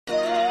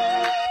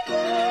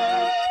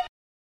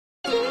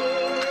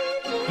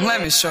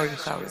Let me show you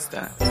how it's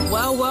done.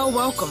 Well,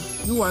 welcome.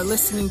 You are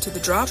listening to The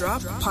Drop,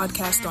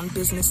 podcast on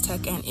business,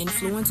 tech, and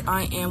influence.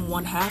 I am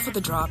one half of The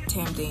Drop,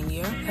 Tam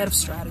Danier, head of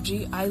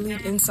strategy. I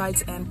lead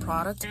insights and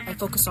product. I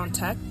focus on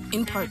tech,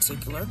 in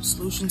particular,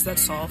 solutions that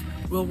solve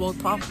real-world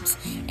problems.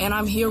 And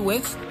I'm here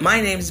with...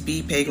 My name is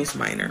B. Pagels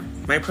Minor.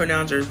 My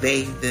pronouns are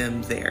they,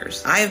 them,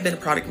 theirs. I have been a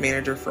product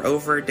manager for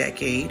over a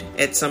decade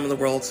at some of the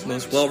world's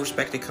most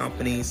well-respected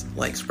companies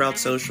like Sprout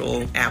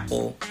Social,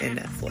 Apple, and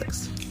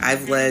Netflix.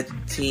 I've led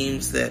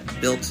teams that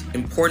built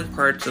important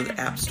parts of the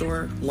App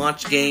Store,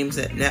 launched games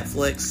at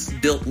Netflix,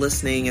 built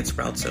listening at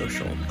Sprout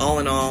Social. All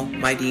in all,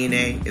 my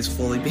DNA is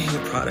fully being a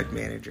product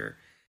manager.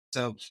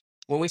 So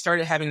when we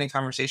started having the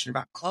conversation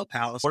about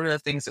Clubhouse, one of the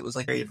things that was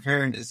very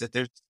apparent is that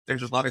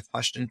there's a lot of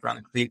questions around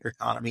the creator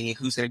economy,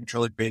 who's going to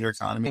control the creator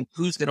economy, and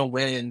who's going to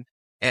win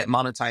at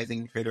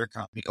monetizing the creator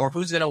economy, or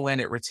who's going to win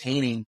at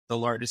retaining the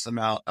largest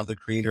amount of the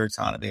creator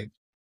economy.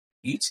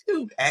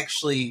 YouTube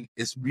actually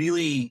is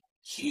really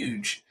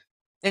huge.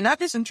 And not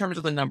just in terms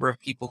of the number of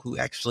people who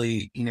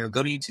actually,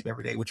 go to YouTube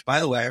every day, which, by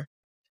the way,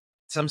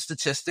 some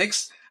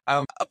statistics,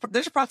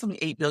 there's approximately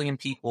 8 billion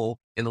people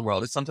in the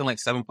world. It's something like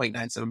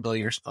 7.97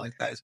 billion or something like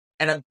that.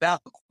 And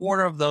about a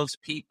quarter of those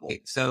people,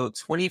 so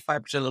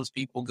 25% of those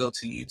people go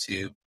to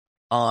YouTube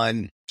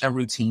on a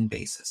routine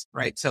basis,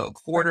 right? So a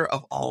quarter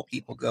of all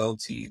people go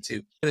to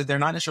YouTube. They're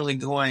not necessarily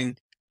going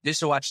just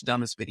to watch the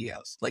dumbest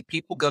videos. Like,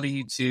 people go to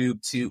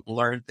YouTube to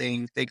learn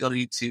things. They go to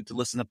YouTube to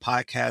listen to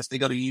podcasts. They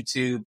go to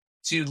YouTube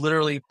to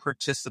literally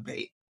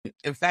participate.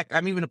 In fact,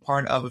 I'm even a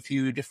part of a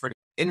few different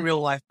in real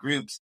life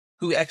groups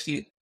who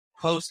actually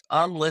post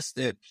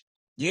unlisted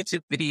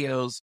YouTube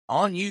videos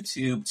on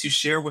YouTube to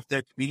share with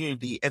their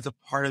community as a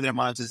part of their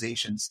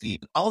monetization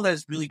scheme. All of that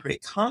is really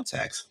great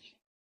context.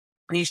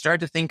 And you start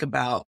to think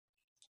about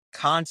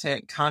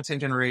content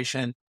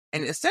generation,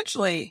 and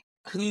essentially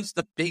who's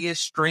the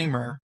biggest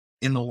streamer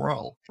in the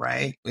world,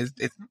 right? There's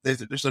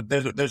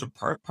a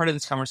part of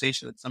this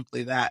conversation that's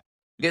simply that.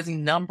 Because the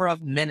number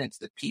of minutes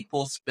that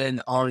people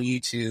spend on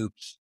YouTube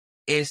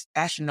is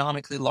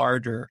astronomically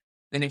larger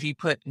than if you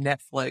put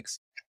Netflix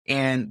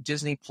and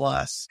Disney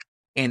Plus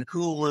and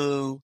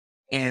Hulu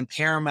and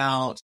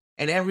Paramount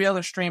and every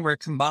other streamer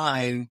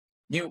combined.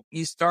 You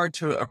start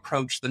to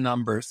approach the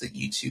numbers that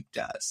YouTube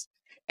does.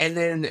 And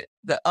then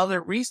the other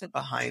reason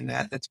behind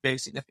that that's very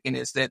significant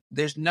is that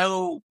there's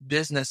no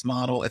business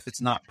model if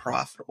it's not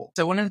profitable.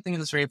 So one of the things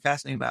that's very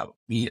fascinating about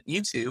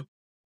YouTube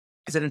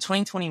is that in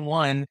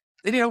 2021,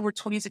 they did over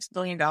 $26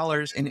 billion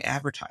in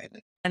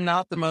advertising, and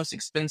not the most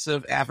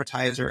expensive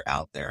advertiser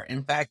out there.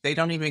 In fact, they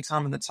don't even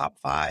come in the top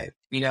 5,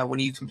 when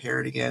you compare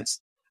it against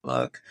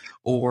Look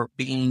or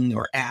Bing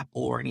or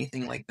Apple or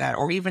anything like that,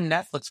 or even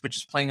Netflix, which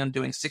is planning on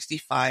doing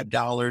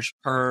 $65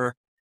 per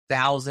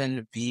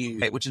 1,000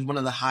 views, which is one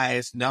of the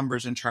highest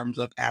numbers in terms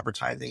of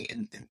advertising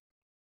in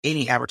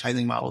any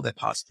advertising model that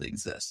possibly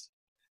exists.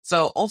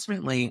 So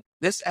ultimately,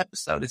 this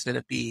episode is going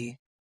to be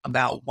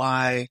about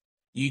why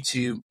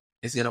YouTube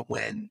is going to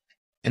win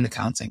in the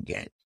content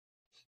game.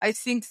 I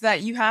think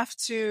that you have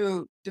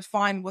to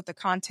define what the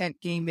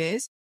content game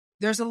is.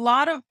 There's a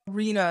lot of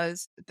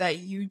arenas that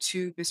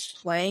YouTube is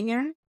playing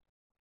in.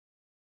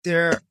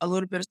 They're a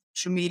little bit of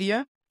social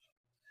media.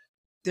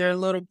 They're a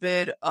little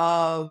bit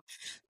of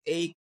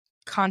a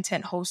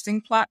content hosting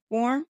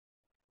platform.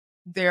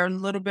 They're a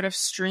little bit of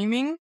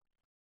streaming.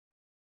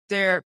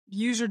 They're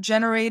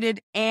user-generated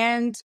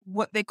and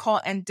what they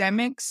call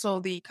endemic. So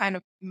the kind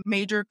of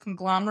major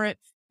conglomerate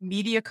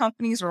media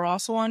companies are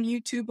also on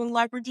YouTube and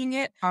leveraging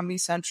it. Comedy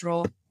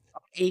Central,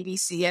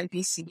 ABC,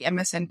 NBC,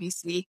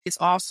 MSNBC is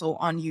also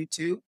on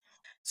YouTube.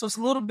 So it's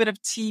a little bit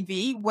of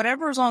TV.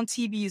 Whatever is on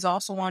TV is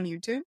also on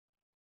YouTube.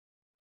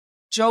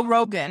 Joe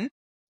Rogan,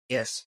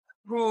 Yes,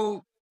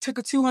 who took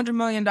a $200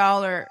 million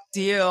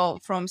deal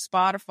from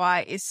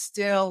Spotify, is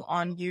still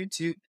on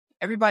YouTube.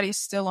 Everybody's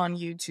still on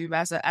YouTube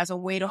as a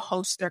way to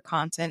host their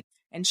content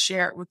and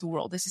share it with the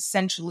world. That's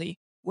essentially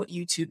what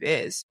YouTube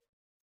is.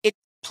 It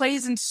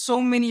plays in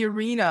so many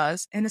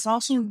arenas, and it's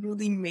also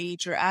really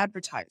major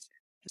advertising.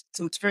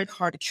 So it's very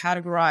hard to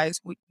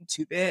categorize what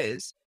YouTube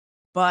is.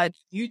 But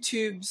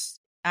YouTube's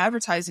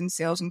advertising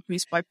sales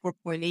increased by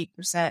 4.8%,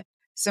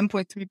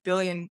 $7.3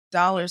 billion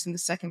in the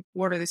second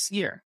quarter this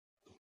year.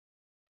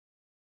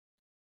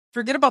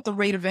 Forget about the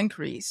rate of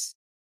increase.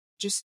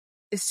 Just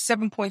it's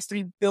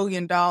 $7.3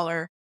 billion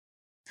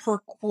per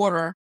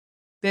quarter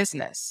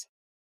business.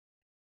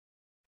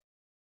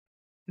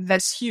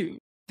 That's huge.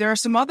 There are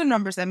some other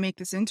numbers that make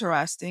this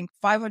interesting.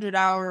 500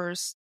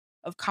 hours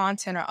of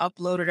content are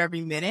uploaded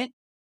every minute.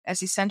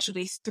 That's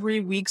essentially 3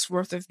 weeks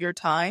worth of your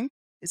time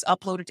is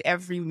uploaded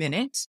every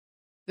minute.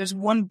 There's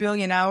 1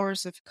 billion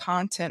hours of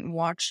content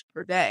watched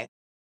per day.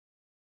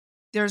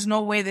 There's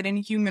no way that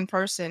any human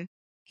person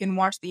can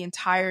watch the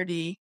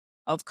entirety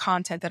of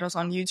content that is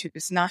on YouTube.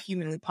 It's not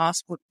humanly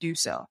possible to do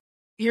so.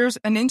 Here's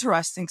an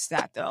interesting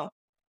stat, though.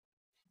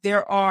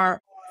 There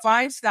are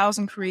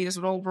 5,000 creators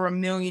with over 1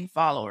 million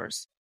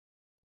followers.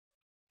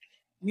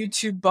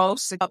 YouTube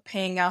boasts about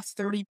paying out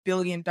 $30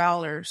 billion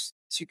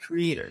to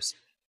creators.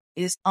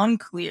 It is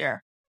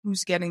unclear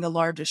who's getting the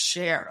largest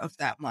share of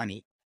that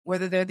money,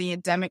 whether they're the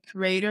endemic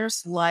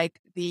creators like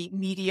the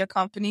media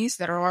companies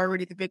that are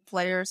already the big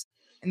players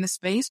in the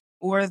space,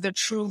 or they're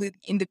truly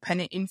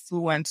independent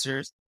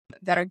influencers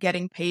that are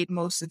getting paid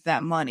most of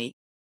that money.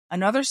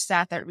 Another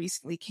stat that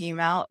recently came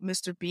out,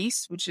 Mr.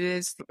 Beast, which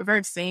is a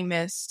very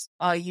famous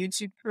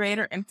YouTube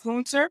creator,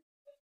 influencer,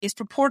 is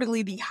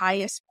purportedly the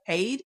highest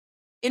paid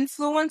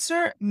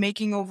influencer,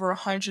 making over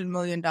 $100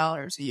 million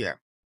a year.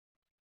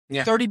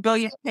 Yeah. 30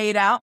 billion paid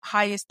out,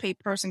 highest paid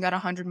person got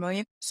 100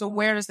 million. So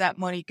where does that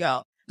money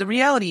go? The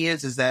reality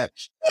is that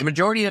the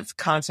majority of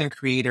content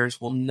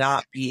creators will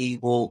not be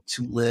able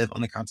to live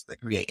on the content they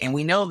create. And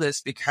we know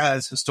this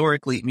because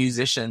historically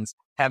musicians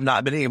have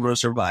not been able to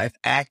survive.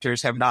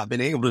 Actors have not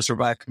been able to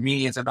survive.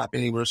 Comedians have not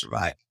been able to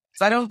survive.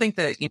 So I don't think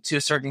that to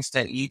a certain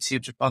extent,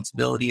 YouTube's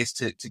responsibility is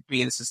to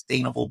create a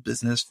sustainable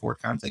business for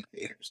content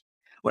creators.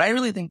 What I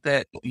really think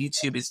that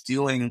YouTube is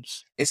doing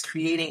is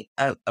creating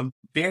a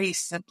very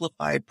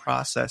simplified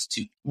process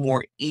to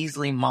more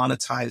easily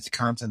monetize the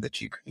content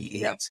that you create.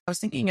 Yeah. I was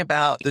thinking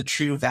about the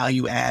true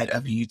value add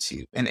of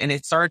YouTube. And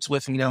it starts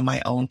with,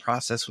 my own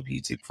process with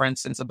YouTube. For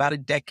instance, about a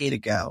decade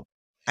ago,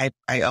 I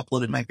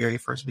uploaded my very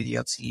first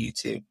video to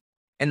YouTube.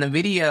 And the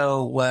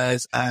video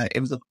was, it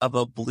was of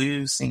a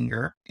blues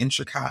singer in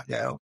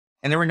Chicago.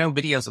 And there were no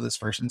videos of this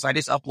person. So I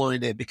just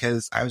uploaded it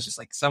because I was just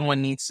like,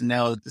 someone needs to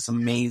know that this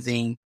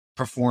amazing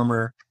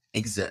performer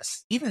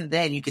exists. Even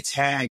then, you could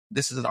tag,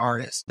 this is an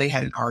artist. They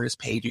had an artist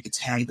page. You could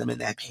tag them in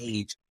that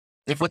page.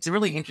 If what's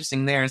really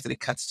interesting there is that it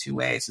cuts two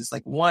ways. It's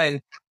like,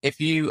 one, if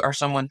you are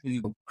someone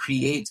who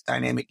creates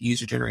dynamic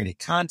user-generated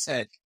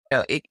content,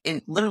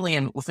 it literally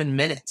within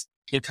minutes,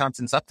 your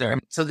content's up there.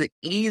 So the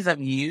ease of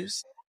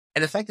use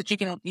and the fact that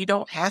you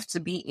don't have to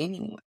be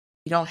anyone.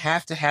 You don't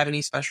have to have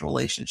any special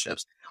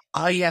relationships.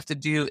 All you have to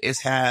do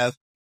is have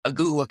a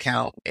Google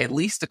account. At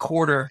least a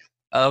quarter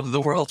of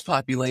the world's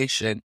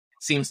population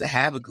seems to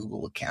have a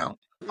Google account.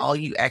 All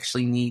you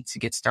actually need to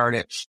get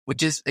started,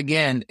 which is,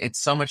 again, it's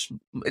so much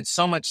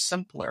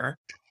simpler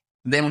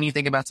than when you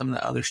think about some of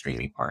the other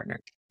streaming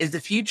partners. Is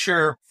the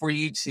future for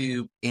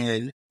YouTube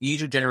in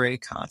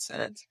user-generated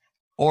content,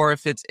 or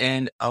if it's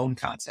in own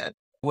content?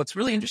 What's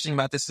really interesting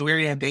about this is we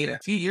already have data. A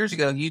few years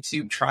ago,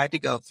 YouTube tried to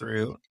go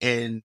through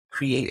and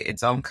create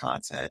its own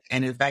content.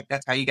 And in fact,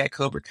 that's how you got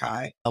Cobra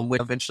Kai,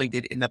 which eventually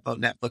did end up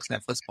on Netflix.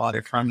 Netflix bought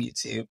it from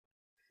YouTube.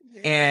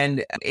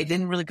 And it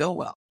didn't really go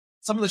well.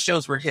 Some of the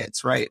shows were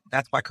hits, right?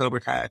 That's why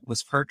Cobra Kai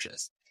was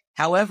purchased.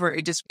 However,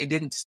 it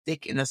didn't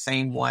stick in the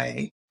same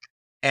way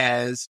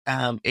as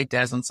it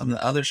does on some of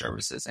the other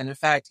services. And in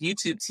fact,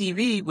 YouTube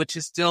TV, which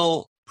is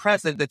still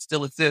present, that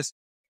still exists,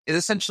 is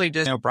essentially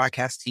just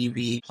broadcast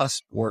TV plus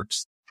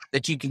sports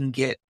that you can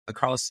get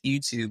across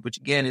YouTube, which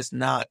again is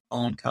not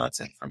owned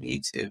content from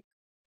YouTube.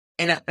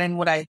 And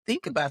what I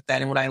think about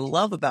that and what I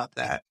love about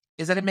that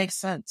is that it makes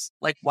sense.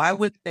 Like, why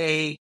would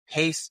they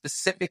pay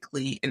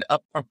specifically an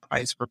upfront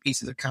price for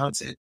pieces of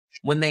content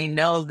when they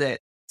know that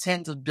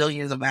tens of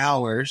billions of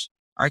hours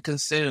are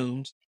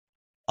consumed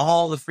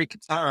all the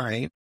freaking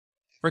time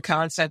for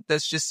content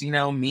that's just,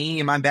 me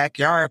in my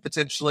backyard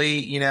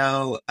potentially,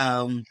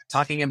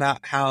 talking about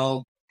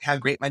how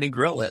great my new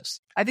grill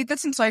is. I think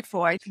that's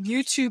insightful.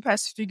 YouTube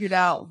has figured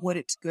out what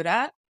it's good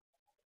at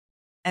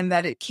and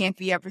that it can't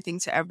be everything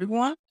to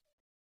everyone.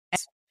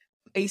 It's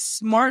a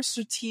smart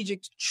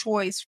strategic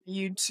choice for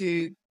you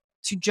to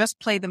just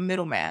play the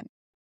middleman,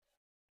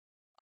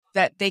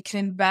 that they can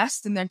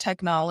invest in their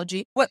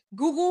technology. What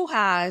Google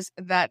has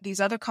that these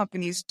other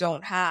companies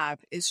don't have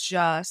is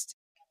just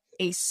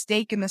a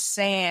stake in the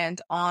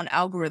sand on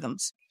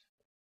algorithms,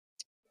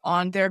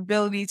 on their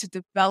ability to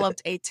develop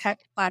a tech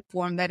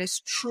platform that is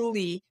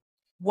truly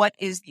what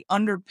is the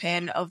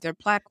underpin of their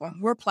platform.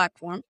 We're a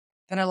platform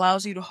that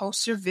allows you to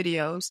host your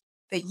videos,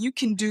 that you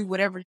can do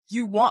whatever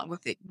you want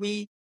with it.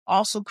 We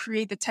also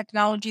create the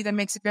technology that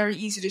makes it very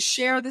easy to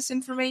share this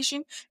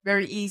information,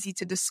 very easy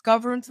to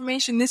discover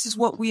information. This is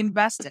what we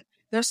invest in.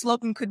 Their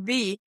slogan could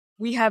be,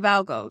 we have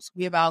algos,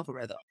 we have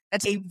algorithm.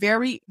 That's a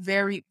very,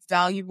 very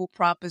valuable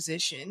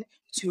proposition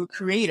to a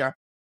creator.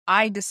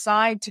 I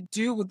decide to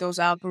do with those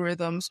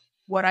algorithms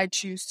what I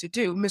choose to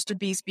do. Mr.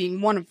 Beast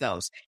being one of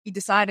those. He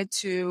decided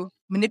to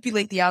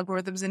manipulate the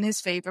algorithms in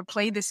his favor,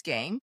 play this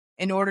game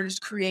in order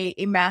to create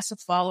a massive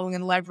following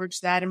and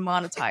leverage that and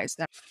monetize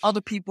that.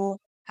 Other people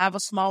have a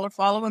smaller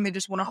following. They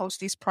just want to host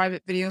these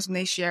private videos and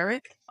they share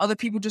it. Other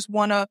people just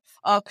want to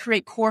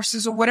create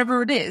courses or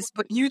whatever it is.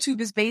 But YouTube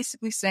is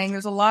basically saying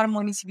there's a lot of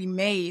money to be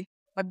made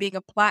by being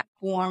a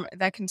platform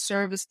that can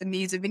service the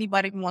needs of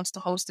anybody who wants to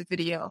host a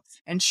video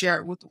and share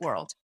it with the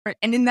world.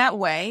 And in that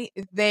way,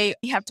 they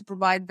have to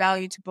provide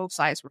value to both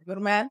sides. We're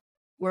middleman,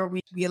 where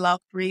we allow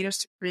creators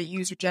to create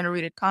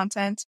user-generated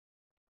content.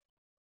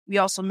 We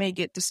also make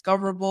it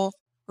discoverable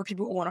for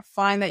people who want to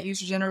find that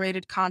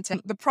user-generated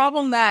content. The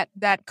problem that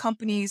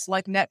companies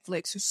like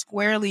Netflix, who's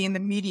squarely in the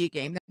media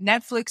game,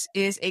 Netflix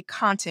is a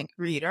content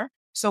creator.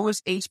 So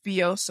is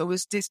HBO, so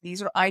is Disney.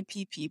 These are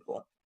IP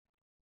people.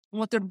 And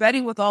what they're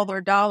betting with all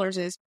their dollars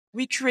is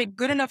we create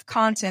good enough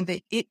content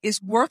that it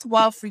is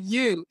worthwhile for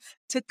you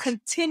to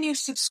continue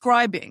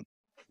subscribing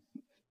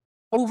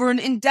over an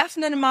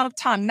indefinite amount of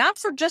time, not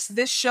for just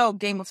this show,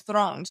 Game of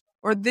Thrones,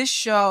 or this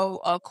show,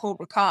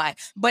 Cobra Kai,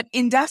 but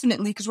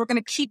indefinitely, because we're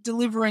going to keep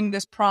delivering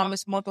this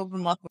promise month over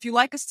month. If you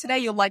like us today,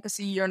 you'll like us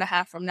a year and a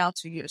half from now,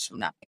 2 years from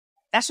now.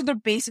 That's what they're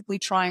basically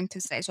trying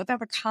to say. So they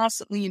have to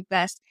constantly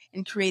invest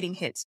in creating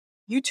hits.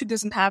 YouTube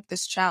doesn't have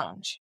this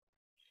challenge.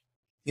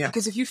 Yeah.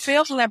 Because if you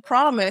fail to that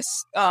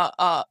promise,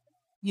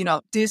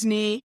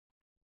 Disney,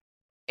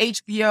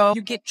 HBO,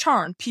 you get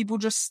churned. People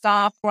just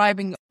stop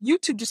subscribing.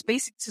 YouTube just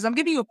basically says, I'm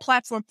giving you a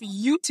platform for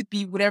you to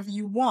be whatever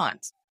you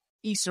want.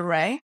 Issa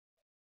Rae,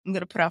 I'm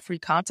going to put out free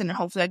content and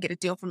hopefully I get a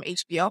deal from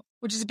HBO,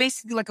 which is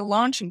basically like a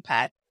launching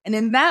pad. And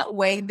in that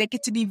way, they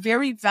get to be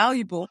very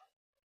valuable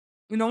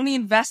and only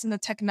invest in the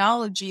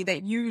technology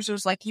that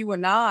users like you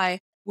and I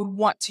would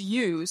want to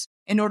use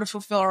in order to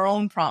fulfill our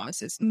own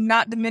promises.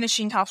 Not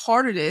diminishing how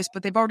hard it is,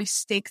 but they've already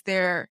staked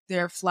their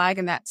flag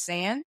in that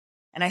sand.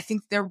 And I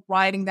think they're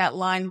riding that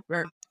line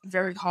very,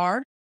 very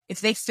hard. If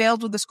they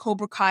failed with this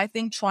Cobra Kai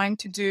thing, trying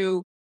to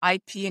do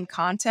IP and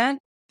content,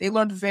 they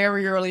learned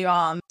very early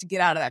on to get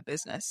out of that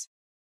business.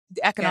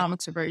 The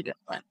economics are very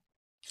different.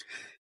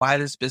 Why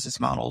this business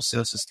model is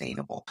so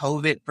sustainable?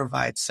 COVID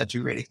provides such a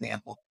great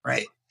example,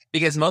 right?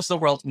 Because most of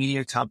the world's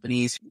media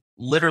companies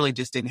literally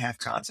just didn't have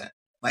content.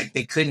 Like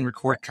they couldn't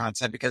record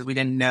content because we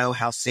didn't know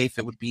how safe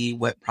it would be,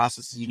 what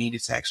processes you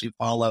needed to actually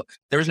follow.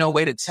 There was no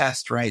way to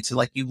test, right? So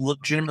like you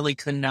legitimately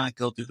could not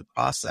go through the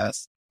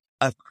process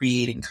of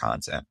creating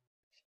content.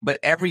 But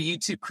every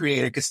YouTube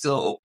creator could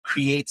still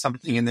create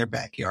something in their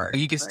backyard.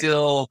 You can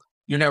still,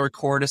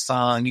 record a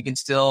song. You can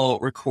still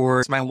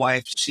record. My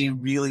wife, she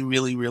really,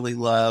 really, really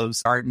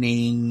loves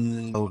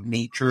gardening,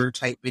 nature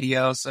type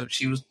videos. So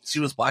she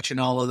was watching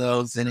all of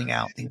those, zenning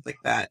out, things like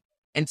that.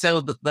 And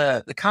so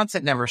the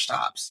content never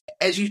stops.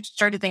 As you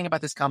start to think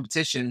about this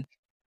competition,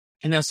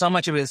 so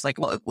much of it is like,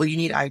 well, you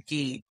need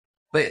IP.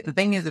 But the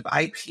thing is, if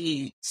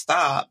IP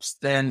stops,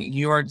 then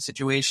you are in a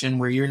situation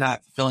where you're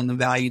not fulfilling the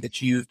value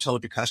that you've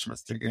told your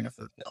customers they're going to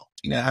fulfill.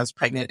 I was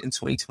pregnant in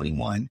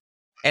 2021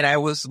 and I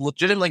was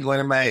legitimately going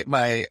to my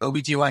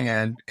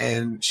OBGYN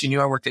and she knew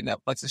I worked at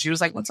Netflix and she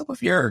was like, what's up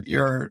with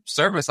your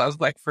service? I was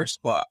like, first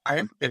of all,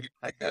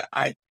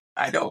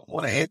 I don't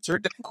want to answer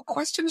difficult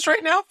questions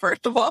right now,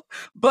 first of all.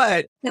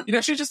 But,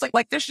 she's just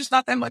like, there's just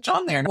not that much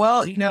on there.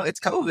 Well, it's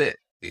COVID.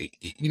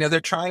 They're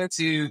trying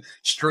to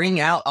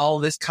string out all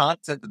this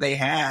content that they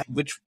had,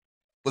 which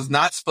was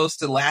not supposed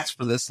to last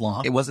for this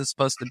long. It wasn't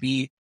supposed to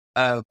be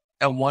a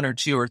 1 or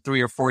 2 or 3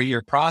 or 4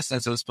 year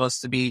process. It was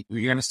supposed to be,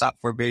 you're going to stop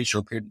for a very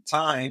short period of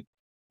time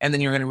and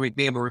then you're going to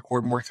be able to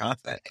record more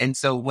content. And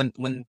so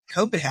when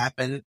COVID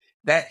happened,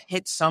 that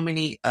hit so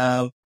many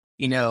of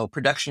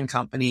production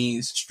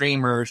companies,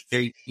 streamers,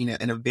 very,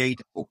 in a very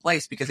difficult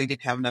place because they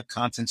didn't have enough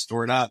content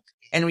stored up.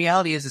 And the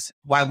reality is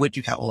why would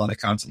you have a lot of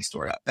content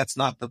stored up? That's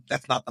not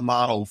the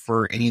model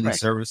for any of these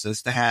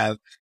services to have,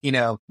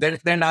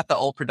 they're not the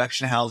old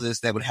production houses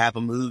that would have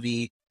a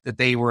movie that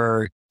they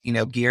were,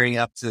 gearing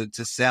up to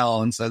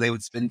sell. And so they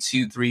would spend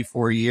 2, 3,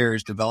 4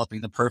 years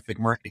developing the perfect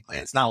marketing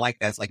plan. It's not like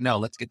that. It's like, no,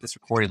 let's get this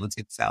recorded. Let's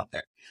get this out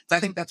there. So I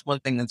think that's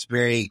one thing that's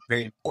very,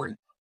 very important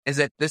is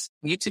that this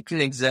YouTube can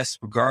exist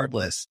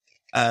regardless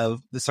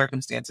of the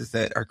circumstances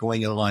that are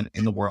going on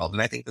in the world.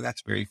 And I think that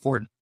that's very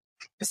important.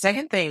 The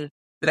second thing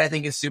that I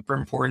think is super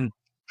important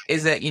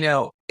is that,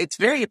 it's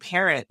very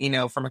apparent,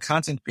 from a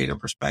content creator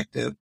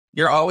perspective,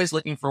 you're always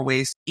looking for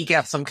ways to eke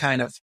out some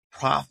kind of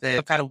profit,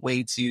 some kind of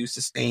way to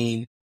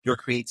sustain your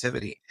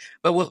creativity.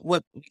 But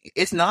what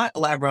it's not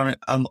elaborated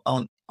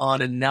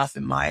on enough,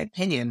 in my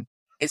opinion,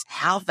 is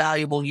how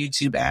valuable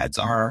YouTube ads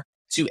are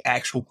to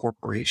actual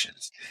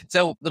corporations.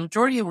 So the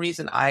majority of the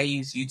reason I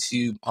use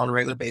YouTube on a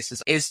regular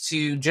basis is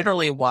to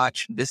generally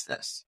watch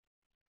business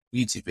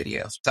YouTube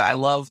videos. So I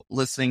love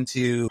listening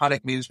to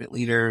product management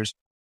leaders,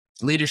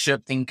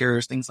 leadership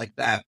thinkers, things like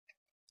that.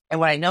 And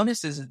what I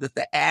notice is that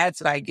the ads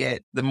that I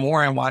get, the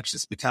more I watch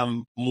this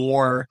become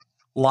more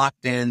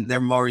locked in, they're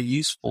more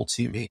useful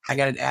to me. I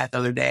got an ad the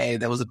other day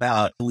that was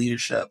about a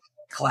leadership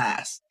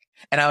class.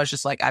 And I was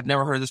just like, I've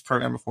never heard of this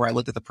program before. I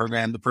looked at the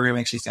program. The program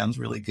actually sounds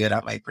really good.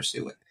 I might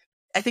pursue it.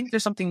 I think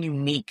there's something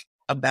unique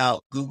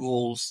about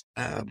Google's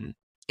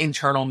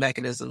internal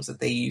mechanisms that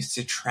they use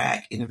to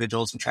track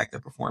individuals and track their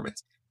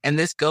performance. And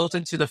this goes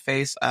into the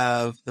face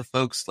of the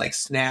folks like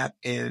Snap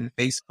and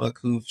Facebook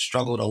who've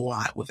struggled a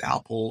lot with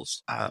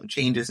Apple's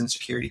changes in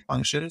security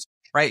functions,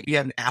 right? You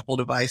have an Apple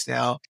device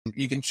now.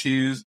 You can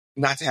choose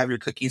not to have your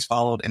cookies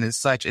followed. And as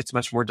such, it's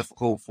much more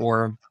difficult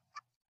for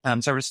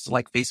services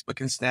like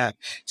Facebook and Snap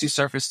to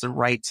surface the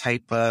right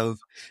type of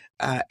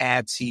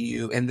ad to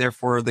you. And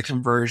therefore, the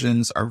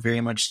conversions are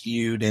very much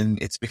skewed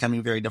and it's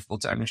becoming very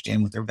difficult to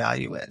understand what their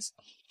value is.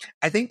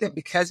 I think that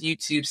because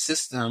YouTube's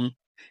system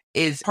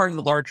is part of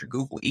the larger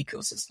Google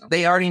ecosystem,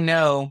 they already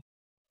know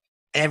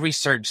every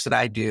search that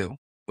I do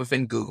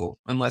within Google,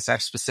 unless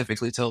I've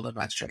specifically told them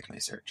not to check my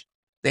search.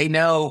 They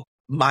know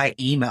my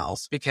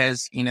emails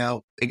because,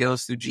 it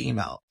goes through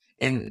Gmail.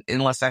 And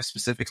unless I've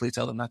specifically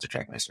told them not to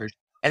check my search,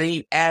 And then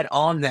you add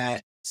on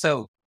that.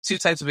 So 2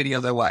 types of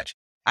videos I watch.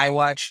 I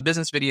watch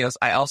business videos.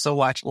 I also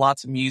watch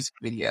lots of music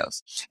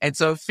videos. And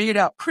so I figured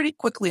out pretty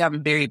quickly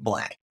I'm very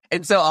black.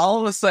 And so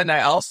all of a sudden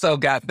I also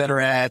got better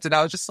ads. And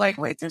I was just like,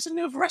 wait, there's a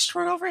new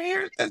restaurant over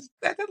here. That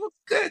looks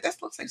good. That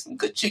looks like some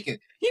good chicken.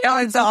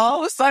 And so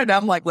all of a sudden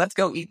I'm like, let's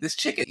go eat this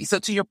chicken. So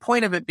to your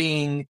point of it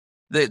being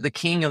the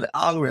king of the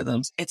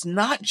algorithms, it's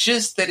not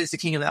just that it's the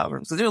king of the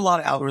algorithms. So there's a lot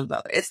of algorithms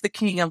out there. It's the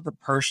king of the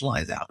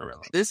personalized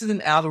algorithm. This is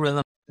an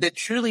algorithm that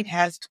truly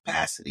has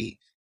capacity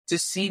to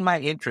see my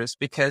interest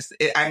because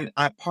I'm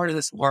part of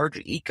this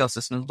larger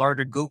ecosystem,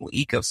 larger Google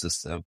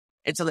ecosystem.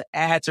 And so the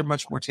ads are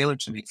much more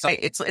tailored to me. So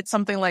it's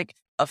something like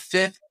a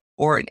fifth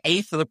or an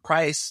eighth of the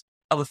price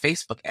of a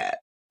Facebook ad.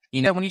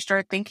 When you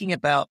start thinking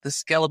about the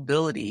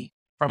scalability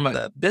from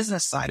the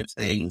business side of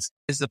things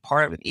is the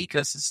part of an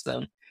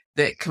ecosystem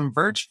that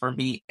converts for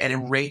me at a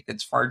rate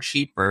that's far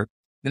cheaper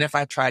than if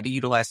I tried to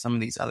utilize some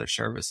of these other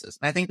services.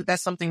 And I think that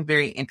that's something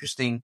very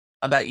interesting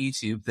about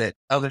YouTube that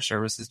other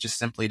services just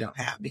simply don't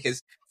have.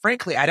 Because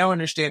frankly, I don't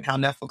understand how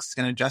Netflix is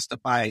going to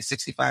justify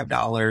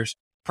 $65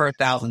 per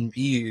 1,000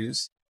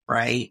 views,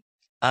 right?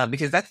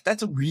 Because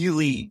that's a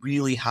really,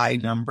 really high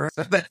number.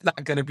 So that's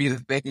not going to be the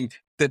thing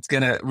that's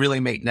going to really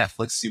make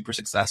Netflix super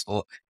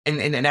successful.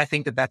 And I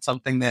think that that's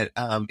something that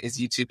is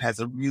YouTube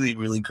has a really,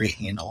 really great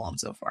handle on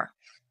so far.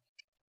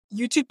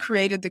 YouTube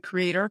created the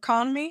creator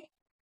economy,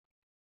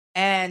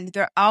 and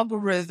their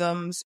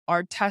algorithms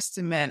are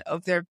testament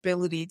of their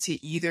ability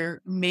to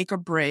either make or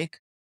break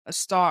a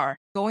star.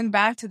 Going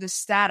back to the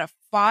stat of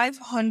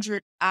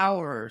 500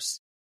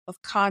 hours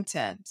of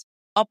content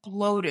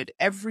uploaded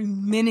every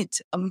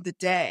minute of the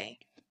day,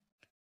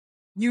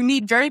 you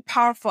need very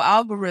powerful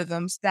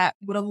algorithms that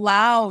would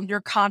allow your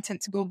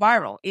content to go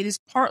viral. It is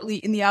partly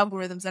in the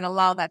algorithms that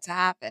allow that to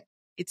happen.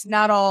 It's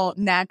not all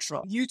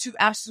natural. YouTube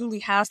absolutely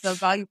has the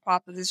value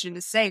proposition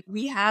to say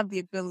we have the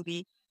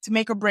ability to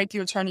make or break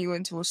you or turn you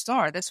into a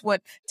star. That's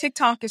what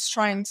TikTok is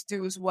trying to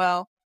do as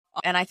well.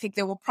 And I think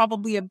there will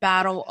probably a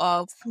battle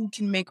of who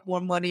can make more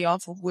money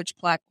off of which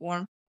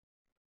platform.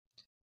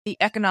 The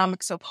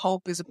economics of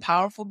hope is a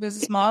powerful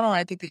business model. And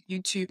I think that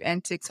YouTube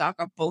and TikTok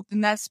are both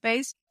in that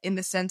space in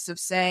the sense of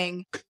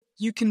saying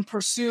you can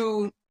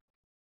pursue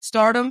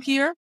stardom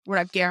here. We're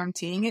not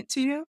guaranteeing it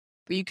to you,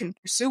 but you can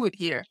pursue it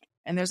here.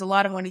 And there's a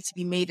lot of money to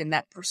be made in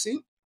that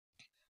pursuit.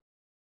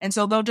 And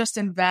so they'll just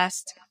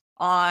invest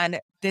on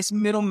this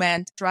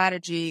middleman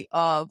strategy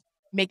of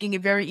making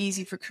it very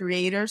easy for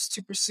creators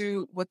to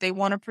pursue what they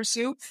want to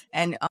pursue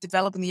and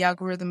developing the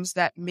algorithms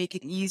that make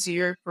it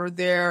easier for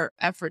their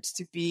efforts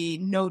to be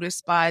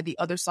noticed by the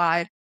other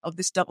side of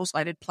this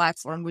double-sided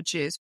platform, which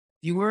is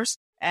viewers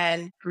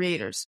and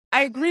creators.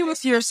 I agree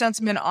with your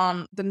sentiment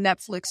on the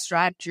Netflix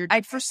strategy.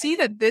 I foresee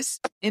that this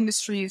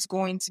industry is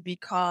going to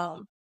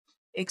become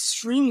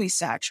extremely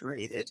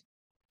saturated.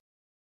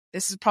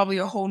 This is probably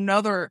a whole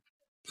nother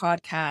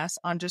podcast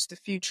on just the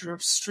future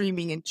of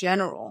streaming in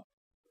general.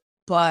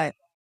 But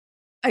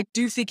I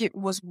do think it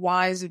was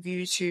wise of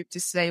YouTube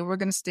to say, we're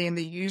going to stay in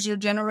the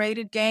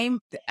user-generated game.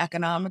 The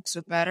economics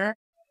are better.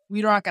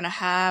 We're not going to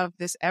have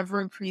this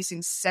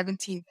ever-increasing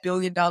 $17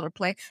 billion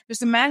play.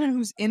 Just imagine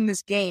who's in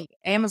this game.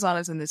 Amazon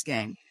is in this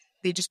game.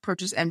 They just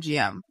purchased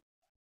MGM.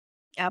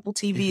 Apple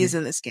TV is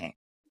in this game.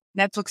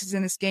 Netflix is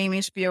in this game.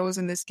 HBO is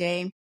in this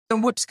game.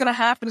 And what's going to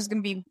happen is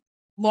going to be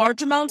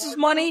large amounts of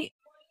money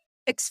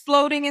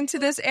exploding into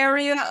this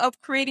area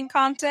of creating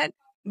content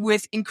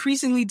with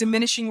increasingly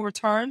diminishing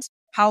returns.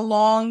 How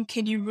long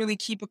can you really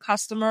keep a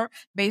customer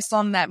based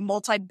on that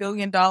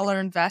multi-billion-dollar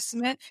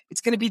investment?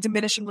 It's going to be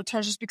diminishing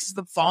returns just because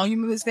the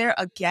volume is there.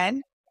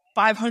 Again,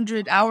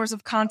 500 hours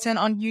of content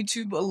on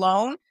YouTube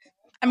alone.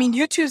 I mean,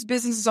 YouTube's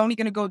business is only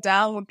going to go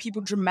down when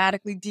people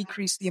dramatically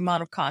decrease the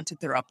amount of content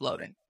they're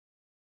uploading.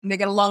 And they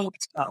get a long way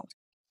to go.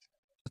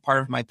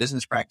 Part of my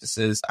business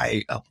practices,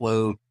 I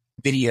upload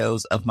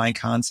videos of my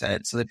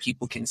content so that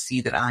people can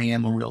see that I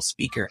am a real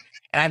speaker.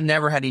 And I've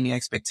never had any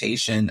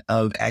expectation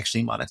of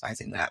actually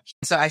monetizing that.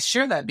 So I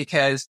share that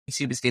because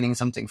YouTube is getting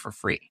something for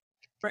free.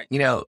 Right.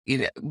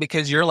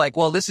 Because you're like,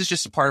 well, this is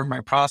just a part of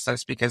my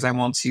process because I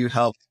want to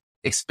help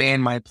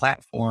expand my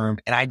platform.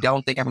 And I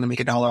don't think I'm going to make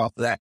 $1 off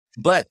of that.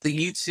 But the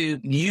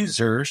YouTube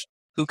users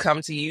who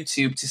come to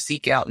YouTube to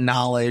seek out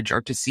knowledge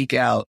or to seek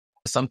out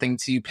something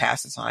to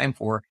pass the time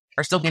for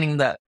are still getting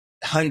the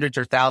hundreds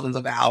or thousands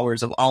of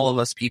hours of all of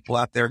us people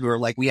out there who are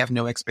like, we have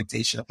no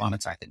expectation of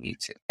monetizing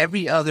YouTube.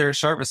 Every other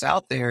service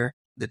out there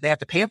that they have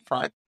to pay up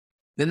front,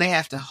 then they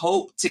have to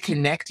hope to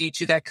connect you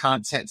to that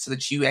content so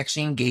that you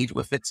actually engage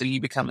with it. So you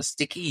become a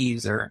sticky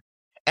user.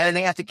 And then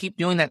they have to keep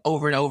doing that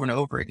over and over and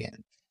over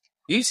again.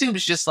 YouTube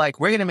is just like,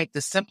 we're going to make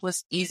the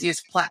simplest,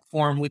 easiest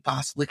platform we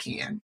possibly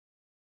can.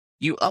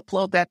 You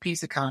upload that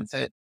piece of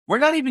content. We're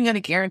not even going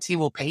to guarantee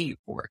we'll pay you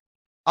for it.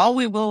 All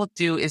we will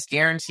do is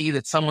guarantee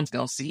that someone's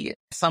going to see it.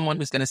 Someone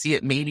who's going to see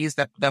it maybe is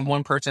that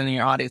one person in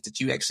your audience that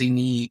you actually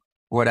need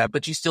or whatever,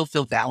 but you still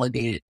feel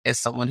validated as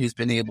someone who's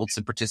been able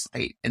to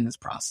participate in this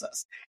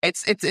process.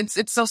 It's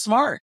so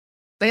smart.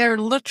 They are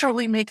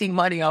literally making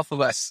money off of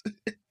us.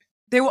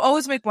 They will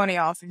always make money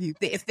off of you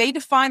if they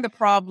define the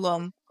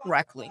problem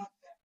correctly.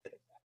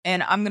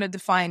 And I'm going to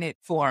define it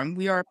for them.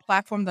 We are a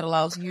platform that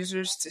allows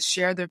users to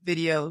share their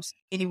videos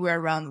anywhere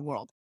around the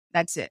world.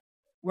 That's it.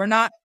 We're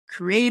not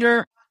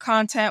creator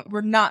content.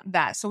 We're not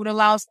that. So it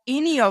allows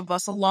any of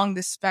us along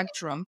this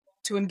spectrum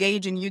to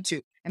engage in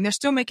YouTube. And they're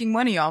still making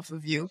money off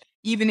of you,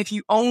 even if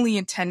you only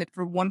intended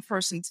for one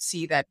person to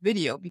see that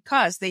video,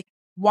 because they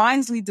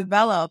wisely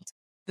developed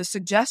the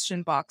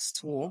suggestion box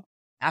tool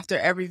after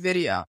every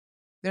video.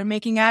 They're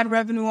making ad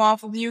revenue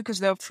off of you because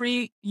the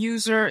free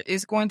user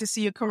is going to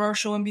see a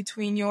commercial in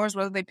between yours,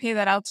 whether they pay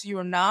that out to you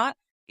or not.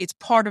 It's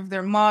part of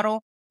their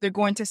model. They're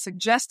going to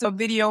suggest a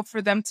video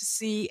for them to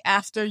see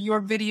after your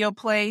video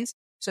plays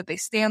so that they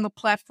stay on the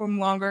platform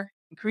longer,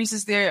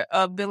 increases their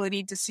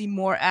ability to see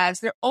more ads.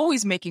 They're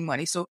always making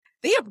money. So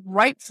they have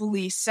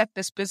rightfully set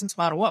this business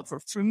model up for a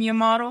freemium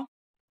model,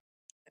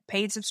 a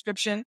paid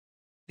subscription.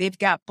 They've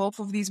got both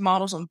of these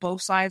models on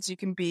both sides. You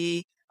can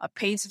be a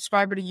paid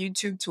subscriber to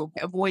YouTube to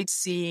avoid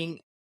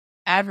seeing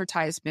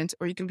advertisements,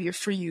 or you can be a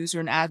free user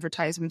and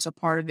advertisements are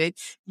part of it.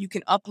 You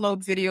can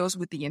upload videos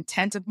with the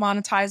intent of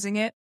monetizing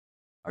it,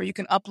 or you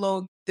can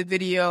upload the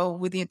video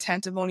with the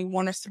intent of only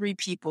 1 or 3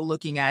 people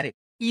looking at it.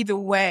 Either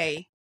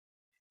way,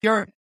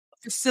 you're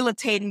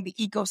facilitating the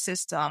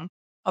ecosystem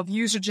of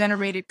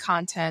user-generated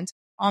content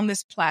on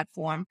this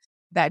platform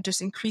that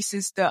just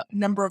increases the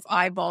number of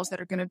eyeballs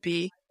that are going to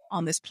be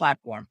on this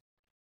platform.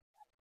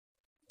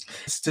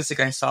 The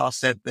statistic I saw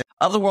said that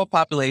of the world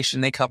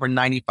population, they cover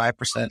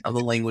 95% of the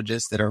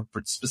languages that are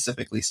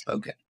specifically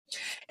spoken.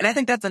 And I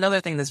think that's another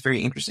thing that's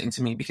very interesting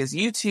to me, because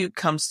YouTube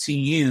comes to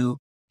you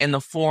in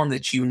the form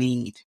that you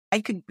need.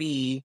 I could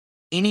be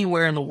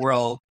anywhere in the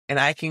world and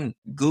I can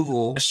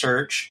Google a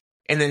search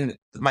and then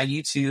my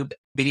YouTube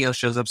video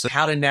shows up. So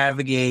how to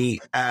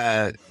navigate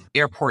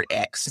airport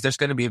X. There's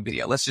going to be a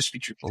video. Let's just be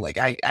truthful. Like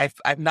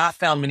I've not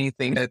found many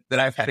things that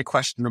I've had a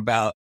question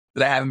about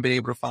that I haven't been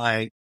able to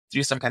find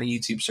through some kind of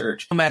YouTube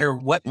search. No matter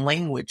what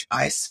language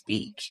I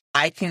speak,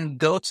 I can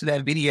go to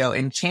that video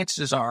and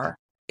chances are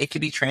it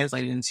could be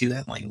translated into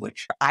that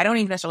language. I don't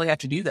even necessarily have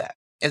to do that.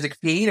 As a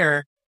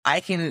creator,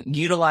 I can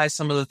utilize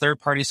some of the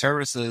third-party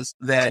services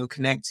that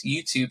connect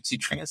YouTube to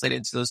translate it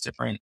into those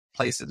different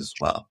places as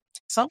well.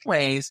 In some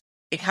ways,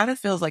 it kind of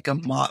feels like a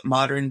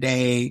modern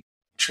day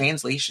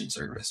translation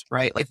service,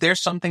 right? Like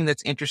there's something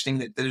that's interesting,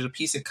 that there's a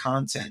piece of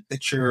content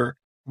that you're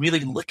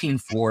really looking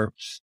for,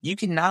 you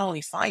can not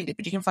only find it,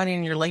 but you can find it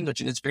in your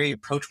language, and it's very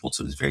approachable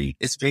to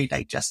it's very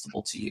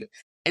digestible to you.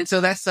 And so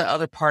that's the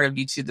other part of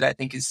YouTube that I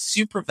think is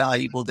super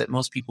valuable that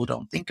most people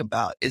don't think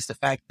about, is the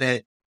fact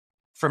that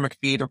from a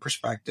creator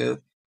perspective,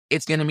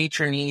 it's going to meet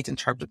your needs in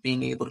terms of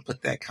being able to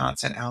put that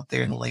content out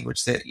there in the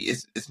language that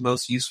is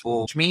most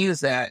useful. Which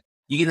means that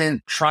you can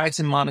then try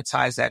to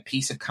monetize that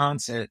piece of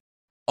content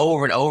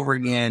over and over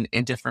again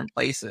in different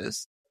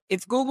places.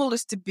 If Google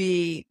is to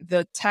be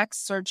the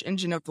text search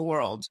engine of the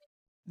world,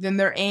 then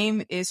their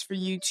aim is for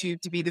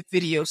YouTube to be the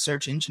video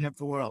search engine of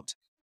the world.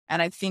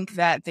 And I think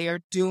that they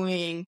are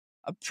doing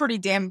a pretty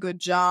damn good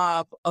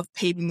job of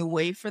paving the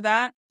way for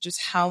that,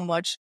 just how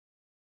much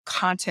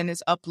content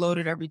is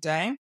uploaded every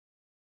day.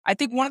 I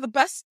think one of the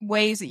best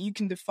ways that you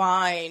can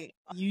define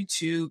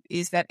YouTube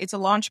is that it's a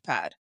launch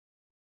pad.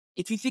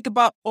 If you think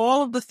about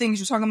all of the things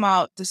you're talking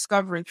about,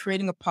 discovering,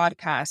 creating a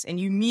podcast, and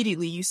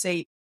you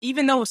say,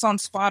 even though it's on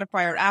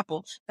Spotify or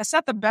Apple, that's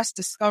not the best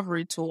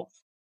discovery tool.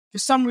 For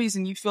some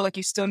reason, you feel like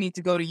you still need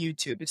to go to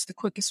YouTube. It's the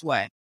quickest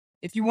way.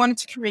 If you wanted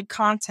to create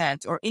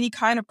content or any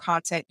kind of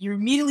content, you're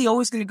immediately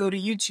always going to go to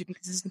YouTube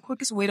because it's the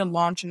quickest way to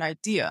launch an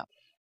idea.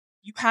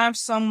 You have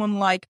someone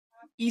like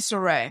Issa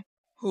Rae,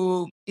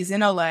 who is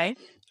in LA,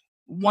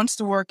 wants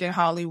to work in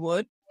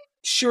Hollywood.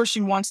 Sure, she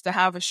wants to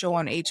have a show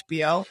on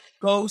HBO,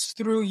 goes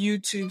through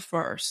YouTube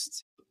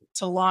first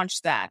to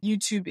launch that.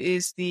 YouTube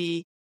is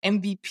the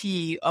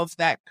MVP of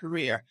that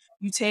career.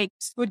 You take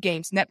Squid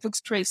Games,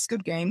 Netflix creates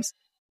Squid Games,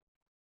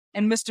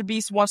 and Mr.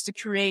 Beast wants to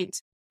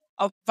create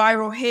a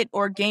viral hit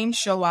or game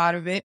show out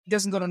of it. He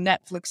doesn't go to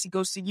Netflix, he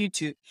goes to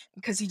YouTube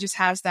because he just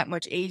has that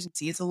much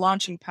agency. It's a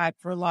launching pad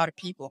for a lot of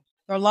people.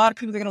 There are a lot of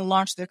people that are going to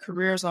launch their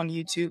careers on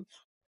YouTube,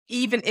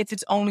 even if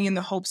it's only in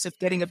the hopes of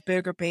getting a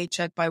bigger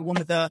paycheck by one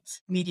of the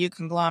media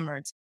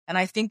conglomerates. And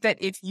I think that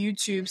if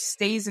YouTube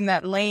stays in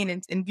that lane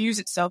and views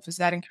itself as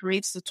that and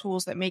creates the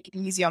tools that make it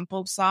easy on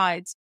both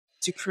sides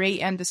to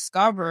create and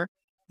discover,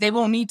 they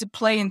won't need to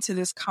play into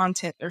this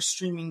content or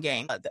streaming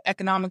game. The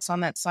economics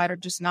on that side are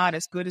just not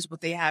as good as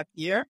what they have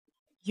here.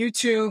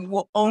 YouTube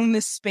will own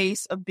this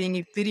space of being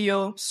a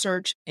video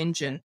search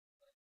engine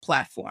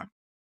platform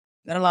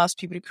that allows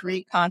people to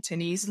create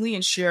content easily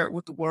and share it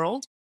with the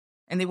world.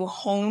 And they will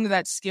hone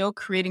that skill,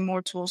 creating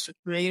more tools for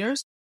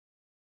creators,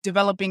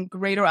 developing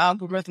greater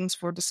algorithms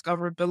for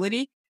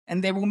discoverability,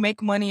 and they will make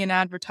money in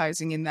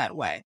advertising in that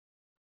way.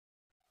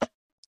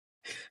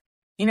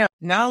 You know,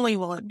 not only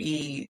will it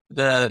be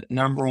the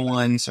number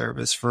one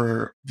service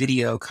for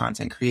video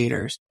content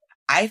creators,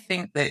 I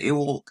think that it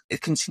will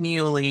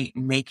continually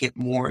make it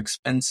more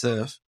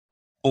expensive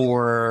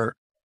for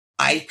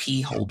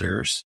IP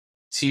holders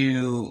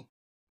to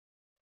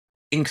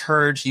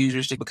encourage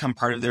users to become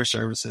part of their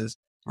services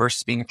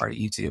versus being a part of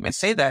YouTube. And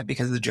say that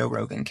because of the Joe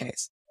Rogan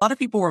case. A lot of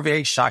people were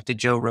very shocked at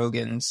Joe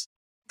Rogan's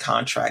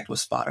contract with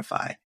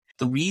Spotify.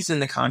 The reason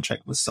the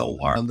contract was so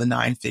large, the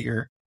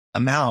 9-figure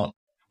amount,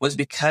 was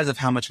because of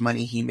how much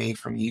money he made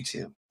from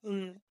YouTube.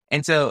 Mm.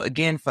 And so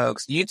again,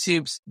 folks,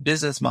 YouTube's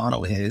business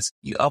model is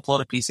you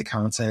upload a piece of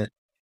content.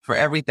 For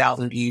every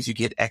 1,000 views, you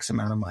get X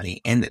amount of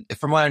money. And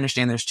from what I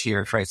understand, there's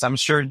tiers, right? So I'm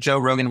sure Joe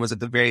Rogan was at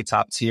the very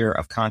top tier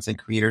of content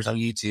creators on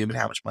YouTube and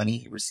how much money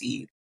he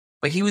received.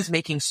 But he was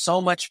making so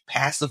much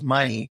passive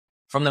money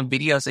from the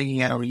videos that he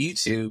had on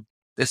YouTube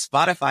that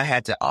Spotify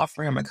had to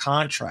offer him a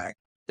contract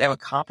that would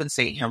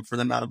compensate him for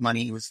the amount of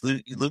money he was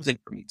losing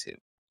from YouTube.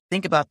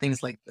 Think about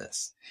things like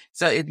this.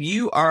 So if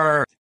you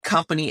are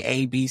company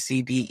A, B,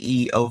 C, D,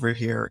 E over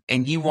here,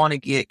 and you want to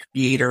get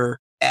creator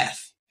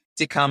F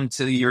to come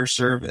to your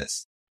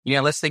service,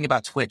 let's think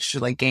about Twitch,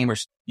 like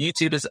gamers.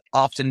 YouTube has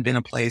often been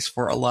a place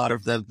for a lot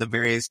of the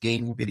various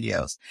gaming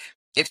videos.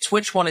 If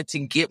Twitch wanted to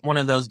get one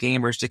of those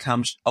gamers to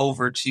come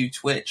over to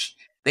Twitch,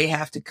 they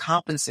have to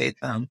compensate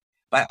them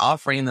by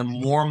offering them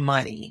more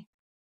money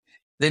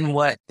than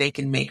what they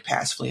can make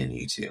passively on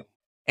YouTube.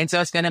 And so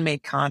it's going to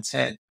make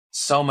content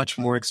so much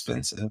more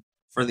expensive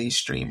for these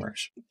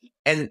streamers.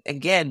 And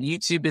again,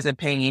 YouTube isn't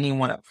paying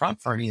anyone up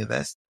front for any of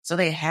this. So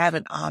they have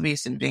an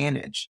obvious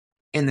advantage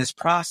in this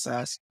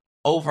process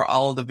over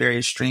all of the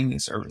various streaming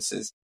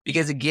services.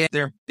 Because again,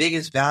 their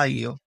biggest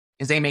value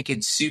is they make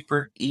it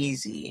super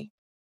easy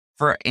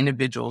for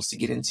individuals to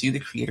get into the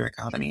creator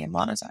economy and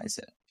monetize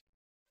it.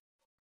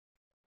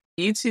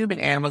 YouTube and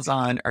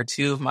Amazon are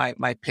two of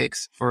my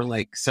picks for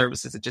like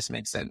services that just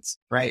make sense,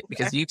 right?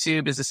 Because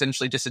YouTube is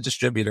essentially just a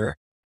distributor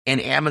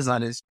and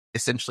Amazon is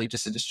essentially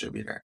just a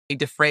distributor. They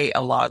defray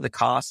a lot of the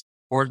costs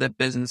for the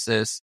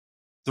businesses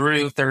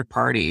through third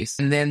parties.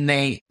 And then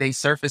they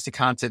surface the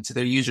content to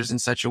their users in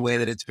such a way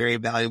that it's very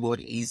valuable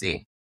and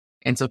easy.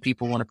 And so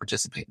people want to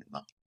participate in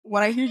them.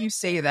 When I hear you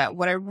say that,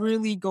 what I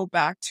really go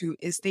back to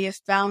is they have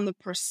found the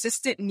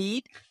persistent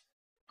need,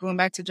 going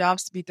back to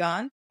jobs to be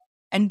done,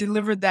 and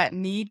delivered that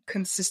need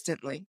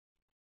consistently.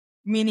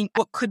 Meaning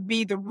what could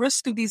be the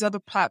risk of these other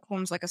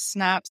platforms like a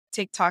Snap,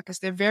 TikTok, is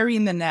they're very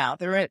in the now.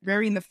 They're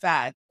very in the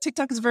fad.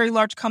 TikTok is a very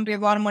large company, a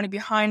lot of money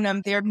behind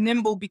them. They're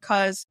nimble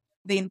because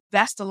they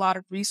invest a lot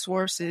of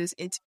resources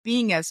into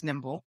being as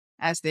nimble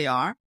as they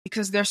are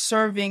because they're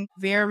serving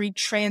very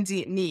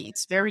transient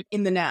needs, very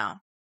in the now.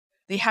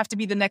 They have to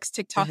be the next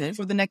TikTok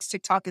before the next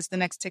TikTok is the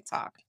next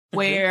TikTok.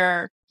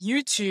 Where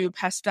YouTube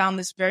has found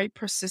this very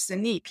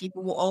persistent need.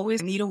 People will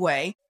always need a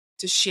way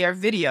to share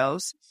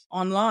videos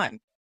online.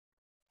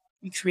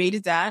 We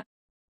created that.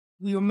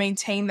 We will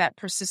maintain that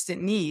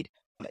persistent need.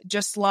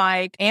 Just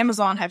like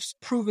Amazon has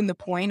proven the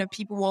point of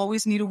people will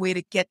always need a way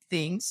to get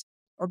things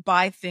or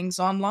buy things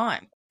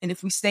online. And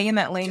if we stay in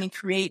that lane and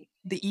create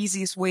the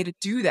easiest way to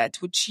do that,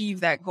 to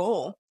achieve that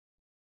goal,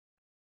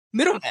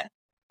 middleman.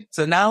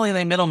 So not only are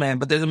they middlemen,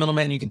 but there's a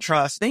middleman you can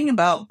trust. The thing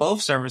about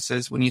both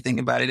services, when you think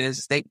about it,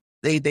 is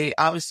they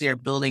obviously are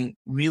building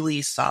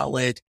really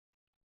solid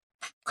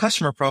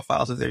customer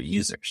profiles of their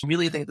users. I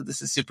really think that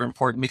this is super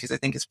important because I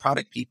think as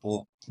product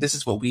people, this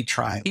is what we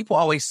try. People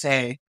always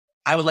say,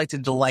 I would like to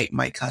delight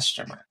my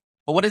customer.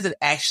 But what does it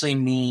actually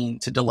mean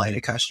to delight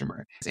a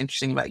customer? What's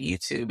interesting about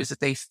YouTube is that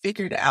they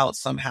figured out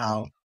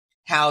somehow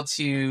how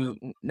to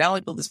not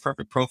only build this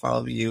perfect profile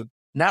of you,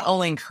 not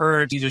only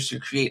encourage users to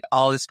create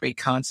all this great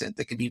content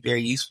that can be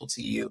very useful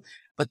to you,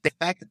 but the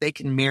fact that they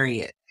can marry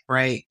it,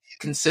 right,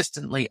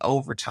 consistently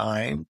over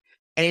time.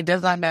 And it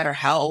does not matter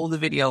how old the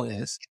video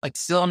is, like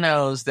still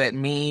knows that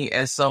me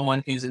as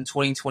someone who's in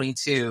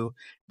 2022,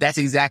 that's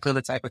exactly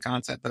the type of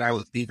content that I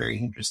would be very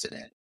interested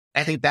in.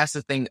 I think that's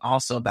the thing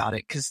also about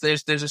it, because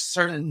there's a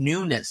certain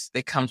newness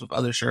that comes with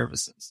other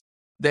services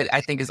that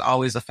I think is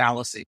always a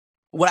fallacy.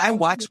 What I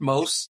watched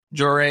most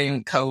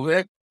during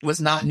COVID was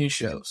not new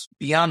shows.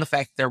 Beyond the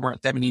fact that there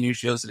weren't that many new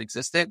shows that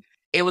existed,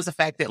 it was the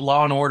fact that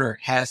Law and Order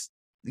has,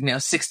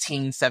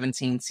 16,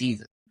 17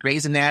 seasons.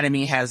 Grey's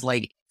Anatomy has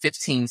like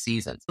 15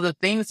 seasons. So the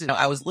things that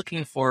I was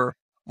looking for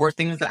were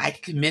things that I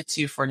could commit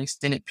to for an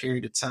extended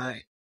period of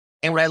time.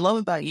 And what I love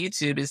about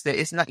YouTube is that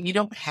it's not, you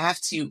don't have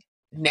to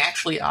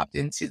naturally opt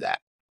into that,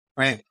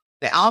 right?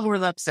 The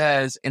algorithm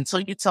says,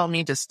 until you tell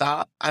me to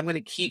stop, I'm going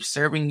to keep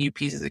serving you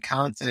pieces of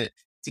content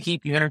to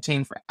keep you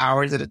entertained for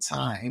hours at a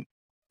time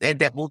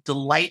that will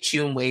delight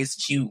you in ways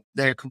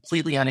that are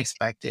completely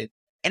unexpected.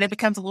 And it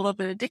becomes a little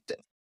bit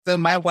addictive. So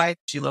my wife,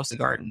 she loves to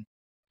garden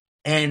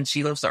and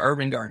she loves the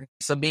urban garden.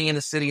 So being in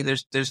the city,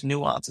 there's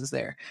nuances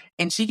there,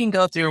 and she can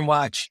go through and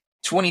watch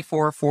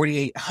 24,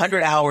 48,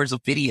 100 hours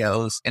of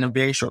videos in a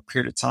very short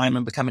period of time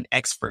and become an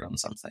expert on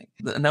something.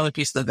 Another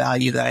piece of the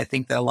value that I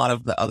think that a lot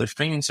of the other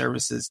streaming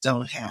services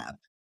don't have,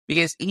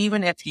 because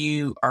even if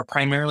you are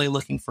primarily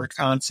looking for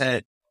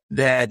content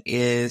that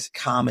is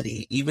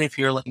comedy, even if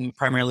you're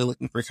primarily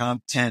looking for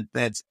content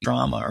that's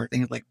drama or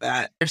things like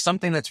that, there's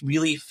something that's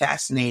really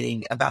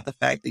fascinating about the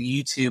fact that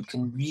YouTube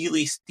can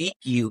really steep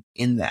you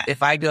in that.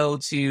 If I go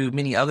to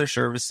many other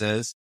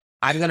services,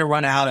 I'm going to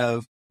run out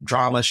of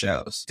drama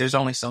shows. There's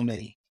only so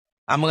many.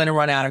 I'm going to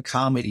run out of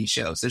comedy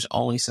shows. There's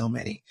only so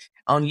many.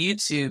 On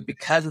YouTube,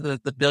 because of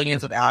the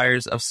billions of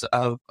hours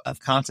of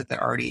content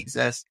that already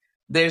exists,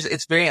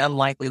 it's very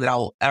unlikely that I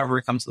will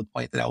ever come to the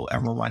point that I will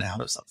ever run out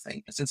of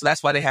something. And so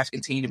that's why they have to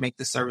continue to make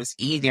the service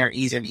easier and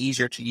easier and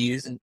easier to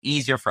use and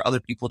easier for other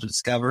people to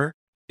discover,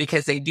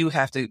 because they do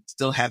have to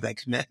still have that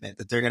commitment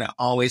that they're going to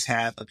always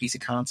have a piece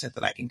of content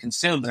that I can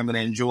consume, that I'm going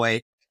to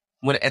enjoy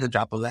at the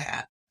drop of the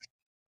hat.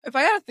 If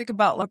I got to think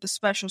about like the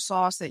special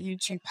sauce that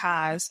YouTube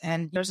has,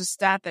 and there's a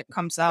stat that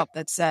comes out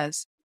that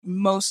says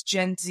most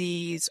Gen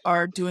Zs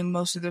are doing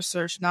most of their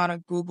search not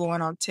on Google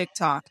and on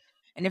TikTok.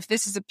 And if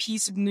this is a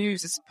piece of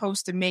news, it's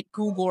supposed to make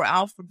Google or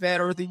Alphabet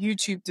or the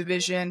YouTube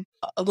division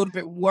a little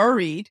bit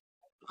worried.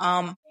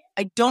 I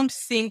don't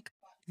think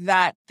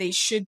that they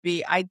should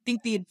be. I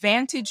think the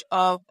advantage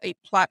of a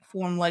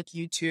platform like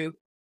YouTube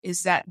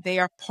is that they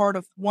are part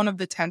of one of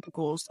the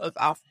tentacles of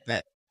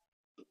Alphabet.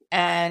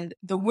 And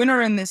the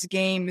winner in this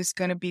game is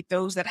going to be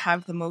those that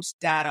have the most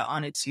data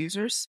on its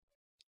users.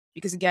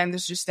 Because again,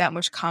 there's just that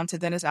much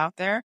content that is out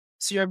there.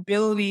 So your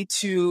ability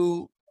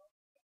to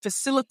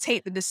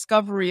facilitate the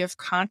discovery of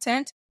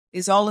content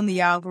is all in the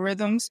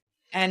algorithms.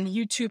 And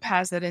YouTube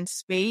has that in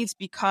spades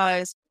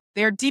because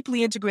they're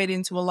deeply integrated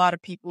into a lot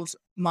of people's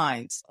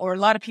minds, or a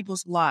lot of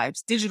people's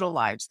lives, digital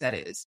lives, that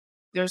is.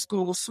 There's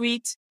Google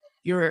Suite.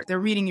 They're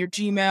reading your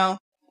Gmail.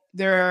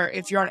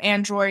 If you're on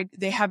Android,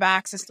 they have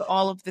access to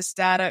all of this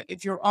data.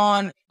 If you're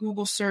on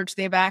Google Search,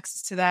 they have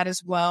access to that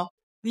as well.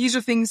 These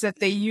are things that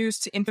they use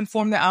to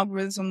inform the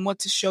algorithm on what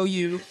to show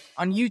you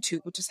on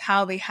YouTube, which is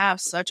how they have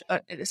such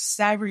a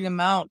staggering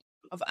amount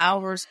of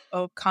hours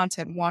of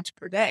content watched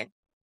per day.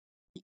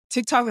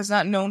 TikTok is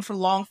not known for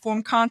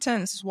long-form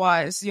content. This is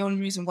why it's the only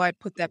reason why I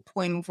put that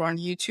point over on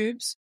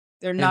YouTube's.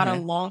 They're not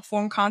on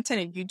long-form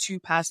content, and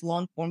YouTube has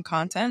long-form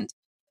content.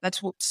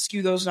 That's what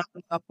skew those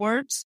numbers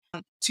upwards.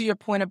 To your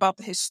point about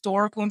the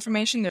historical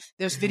information,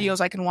 there's videos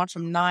I can watch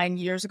from 9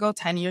 years ago,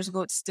 10 years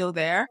ago. It's still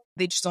there.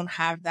 They just don't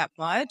have that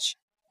much.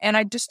 And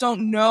I just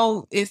don't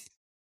know if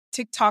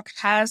TikTok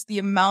has the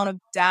amount of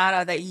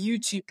data that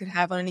YouTube could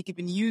have on any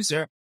given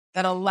user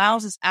that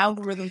allows its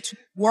algorithm to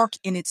work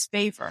in its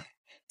favor,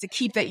 to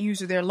keep that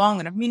user there long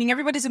enough. Meaning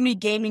everybody's going to be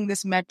gaming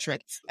this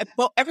metric.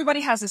 Well,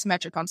 everybody has this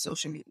metric on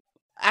social media.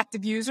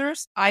 Active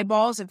users,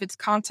 eyeballs, if it's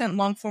content,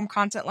 long-form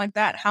content like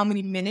that, how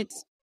many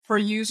minutes per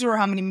user or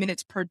how many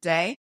minutes per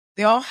day.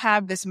 They all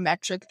have this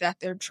metric that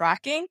they're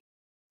tracking.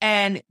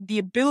 And the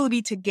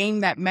ability to game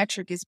that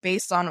metric is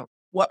based on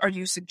what are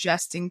you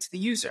suggesting to the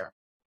user.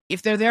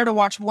 If they're there to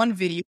watch one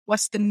video,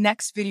 what's the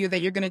next video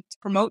that you're going to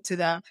promote to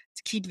them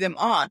to keep them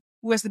on?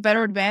 Who has the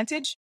better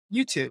advantage?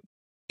 YouTube.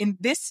 In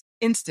this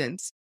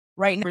instance,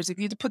 right now, if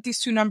you had to put these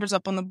two numbers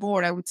up on the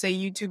board, I would say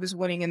YouTube is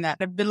winning in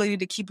that ability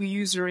to keep a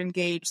user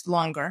engaged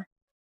longer.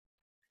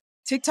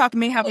 TikTok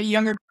may have a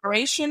younger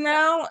generation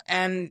now,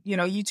 and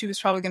YouTube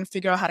is probably going to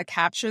figure out how to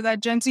capture that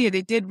Gen Z.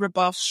 They did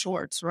rebuff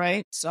Shorts,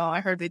 right? So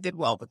I heard they did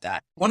well with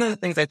that. One of the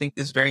things I think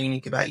is very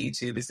unique about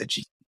YouTube is that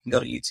you can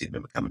go to YouTube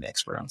and become an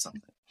expert on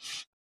something.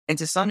 And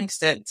to some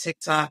extent,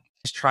 TikTok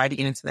has tried to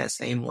get into that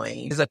same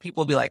lane. Is that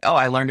people will be like, oh,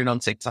 I learned it on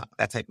TikTok,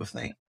 that type of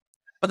thing.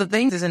 But the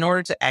thing is, in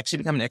order to actually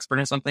become an expert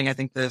in something, I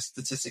think the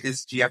statistic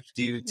is you have to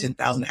do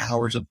 10,000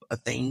 hours of a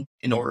thing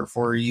in order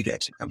for you to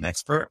actually become an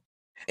expert.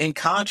 In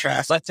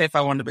contrast, let's say if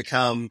I wanted to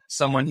become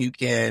someone who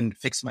can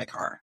fix my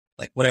car,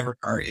 like whatever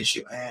car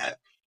issue I have,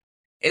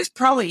 it's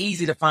probably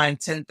easy to find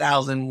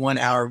 10,000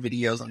 1-hour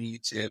videos on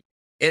YouTube.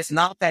 It's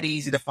not that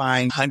easy to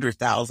find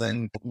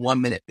 100,000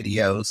 1-minute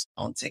videos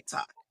on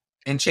TikTok.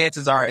 And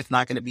chances are it's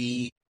not going to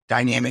be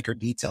dynamic or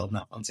detailed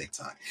enough on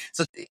TikTok.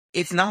 So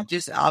it's not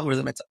just an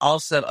algorithm. It's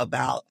also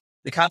about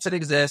the content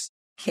exists.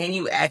 Can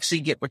you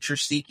actually get what you're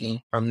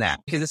seeking from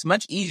that? Because it's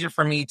much easier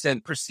for me to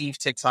perceive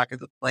TikTok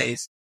as a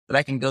place that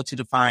I can go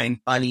to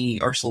find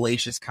funny or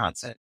salacious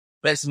content.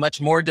 But it's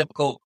much more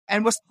difficult.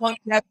 And what's the point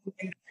of that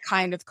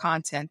kind of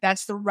content?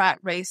 That's the rat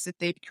race that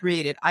they've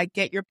created. I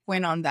get your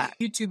point on that.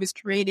 YouTube has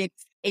created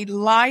a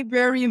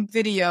library of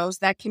videos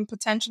that can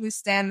potentially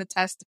stand the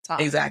test of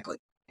time. Exactly.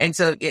 And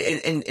so,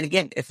 and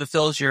again, it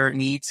fulfills your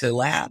need to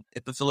laugh.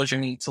 It fulfills your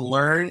need to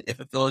learn. It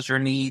fulfills your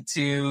need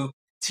to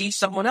teach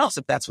someone else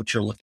if that's what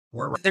you're looking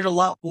for. There's a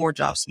lot more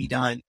jobs to be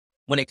done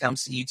when it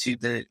comes to YouTube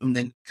than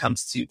it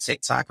comes to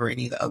TikTok or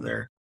any of the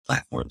other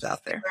platforms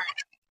out there.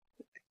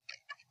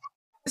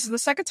 This is the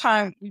second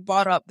time we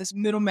brought up this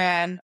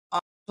middleman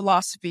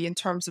philosophy in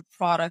terms of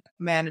product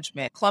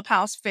management.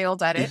 Clubhouse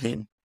failed at it.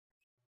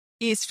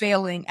 Is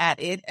failing at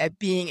it, at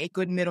being a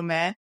good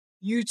middleman.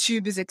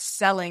 YouTube is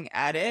excelling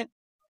at it.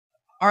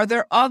 Are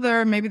there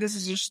other, maybe this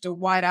is just a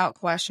wide out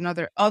question, are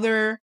there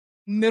other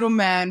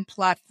middleman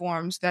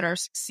platforms that are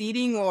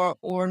succeeding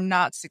or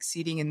not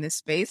succeeding in this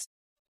space?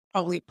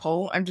 Probably a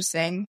poll. I'm just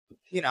saying,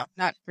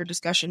 not for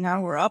discussion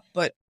now, we're up,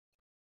 but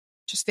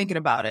just thinking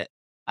about it.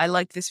 I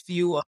like this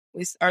view of,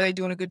 are they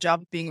doing a good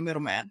job of being a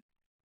middleman?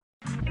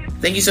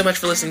 Thank you so much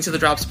for listening to the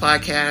Drops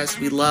Podcast.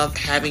 We love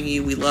having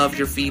you. We love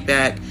your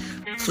feedback.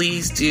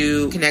 Please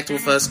do connect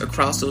with us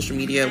across social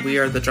media. We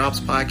are The Drops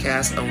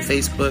Podcast on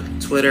Facebook,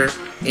 Twitter,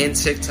 and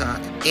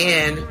TikTok.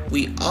 And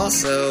we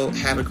also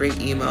have a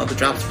great email,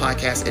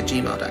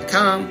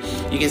 thedropspodcast@gmail.com.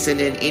 You can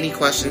send in any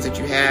questions that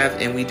you have,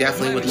 and we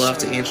definitely would love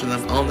to answer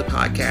them on the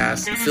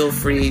podcast. Feel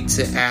free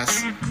to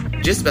ask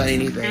just about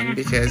anything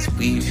because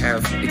we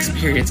have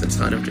experienced a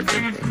ton of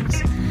different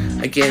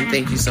things. Again,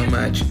 thank you so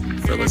much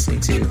for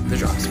listening to The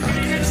Drops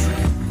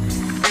Podcast.